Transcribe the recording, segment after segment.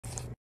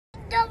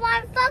don't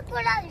want to fuck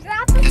with us.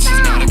 Drop us This is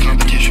not a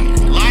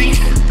competition. Life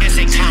is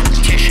a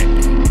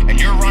competition. And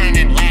you're running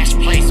in last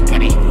place,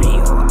 buddy.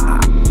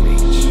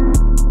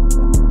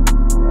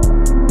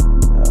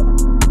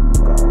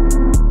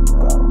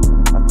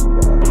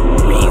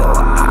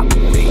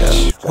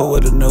 Who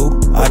would've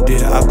knew? I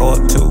did, I go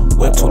up too.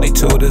 With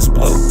 22 this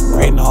blue,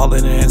 green all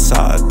in the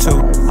inside too.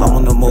 I'm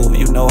on the move,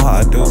 you know how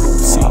I do.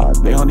 See,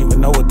 they don't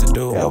even know what to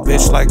do. Yo,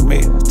 bitch like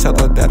me, tell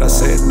her that I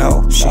said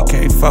no. She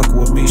can't fuck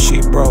with me,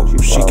 she broke,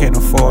 she can't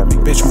afford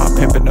me. Bitch, my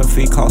pimpin' the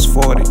fee cost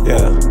 40,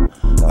 yeah.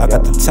 I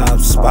got the top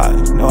spot,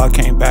 no I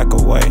can't back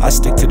away. I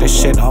stick to this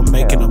shit, I'm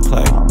making a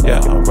play. Yeah,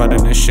 I'm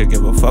running this shit,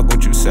 give a fuck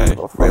what you say.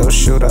 Real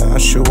shooter, I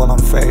shoot while I'm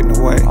fading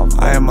away.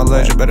 I am a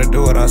legend, better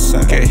do what I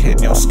say. Get hit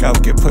in your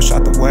scalp, get pushed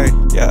out the way.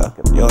 Yeah,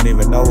 you don't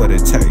even know what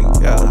it take.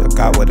 Yeah, I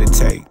got what it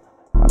take.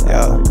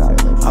 Yeah,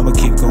 I'ma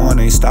keep going,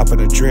 ain't stopping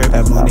the drip.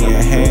 That money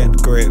in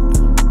hand, grip.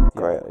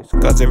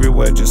 Cause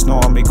everywhere just know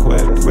I'm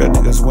equipped. Real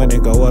niggas win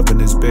and go up in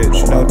this bitch.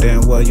 You know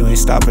damn well you ain't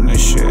stopping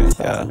this shit.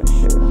 Yeah,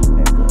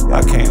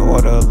 I can't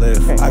order a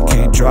lift, I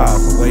can't drive.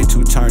 Way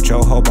too turned,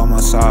 your hoe by my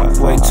side.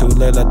 Way too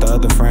lit, let the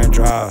other friend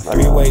drive.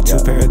 3-way, 2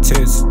 pair of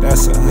tits,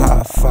 that's a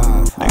high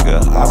five.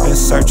 Nigga, I've been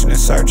searching and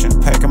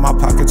searching, packing my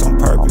pockets on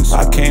purpose.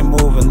 I can't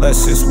move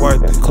unless it's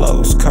worth it.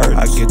 Close curtains,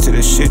 I get to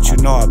this shit, you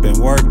know I've been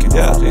working.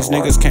 Yeah, these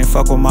niggas can't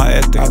fuck with my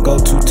ethic. I go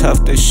too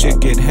tough, this shit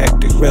get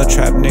hectic. Real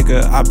trap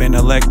nigga, I've been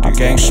elected.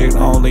 Gang shit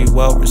only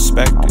well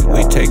respected.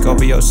 We take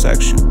over your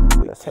section.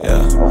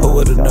 Yeah, who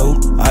would've knew?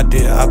 I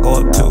did, I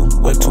go up too.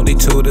 With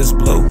 22 this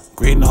blue,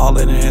 green all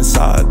in the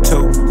inside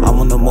too. I'm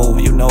on the move,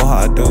 you know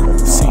how I do.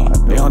 See,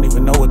 they don't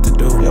even know what to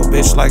do. Yo,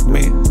 bitch like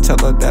me, tell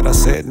her that I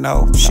said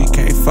no. She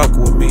can't fuck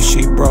with me,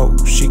 she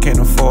broke, she can't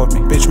afford me.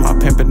 Bitch, my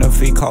pimpin' the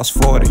fee cost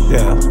 40,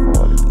 yeah.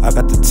 I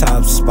got the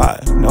top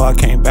spot, no I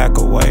can't back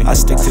away. I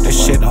stick to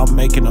this shit, I'm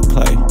making a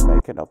play.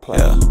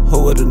 Yeah,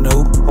 who would've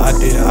knew? I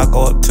did, I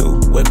go up too.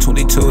 With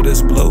 22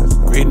 this blue,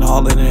 green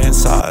all in the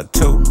inside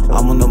too.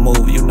 I'm on the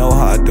move, you know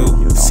how I do.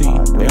 See,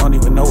 they don't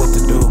even know what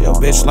to do. Yo,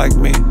 bitch like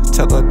me,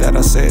 tell her that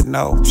I said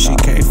no. She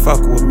can't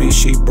fuck with me,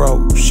 she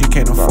broke, she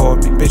can't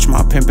afford me. Bitch,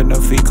 my pimpin'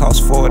 the fee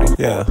cost 40,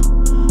 yeah.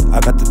 I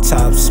got the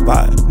top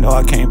spot, no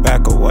I can't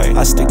back away.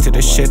 I stick to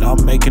this shit,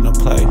 I'm making a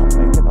play.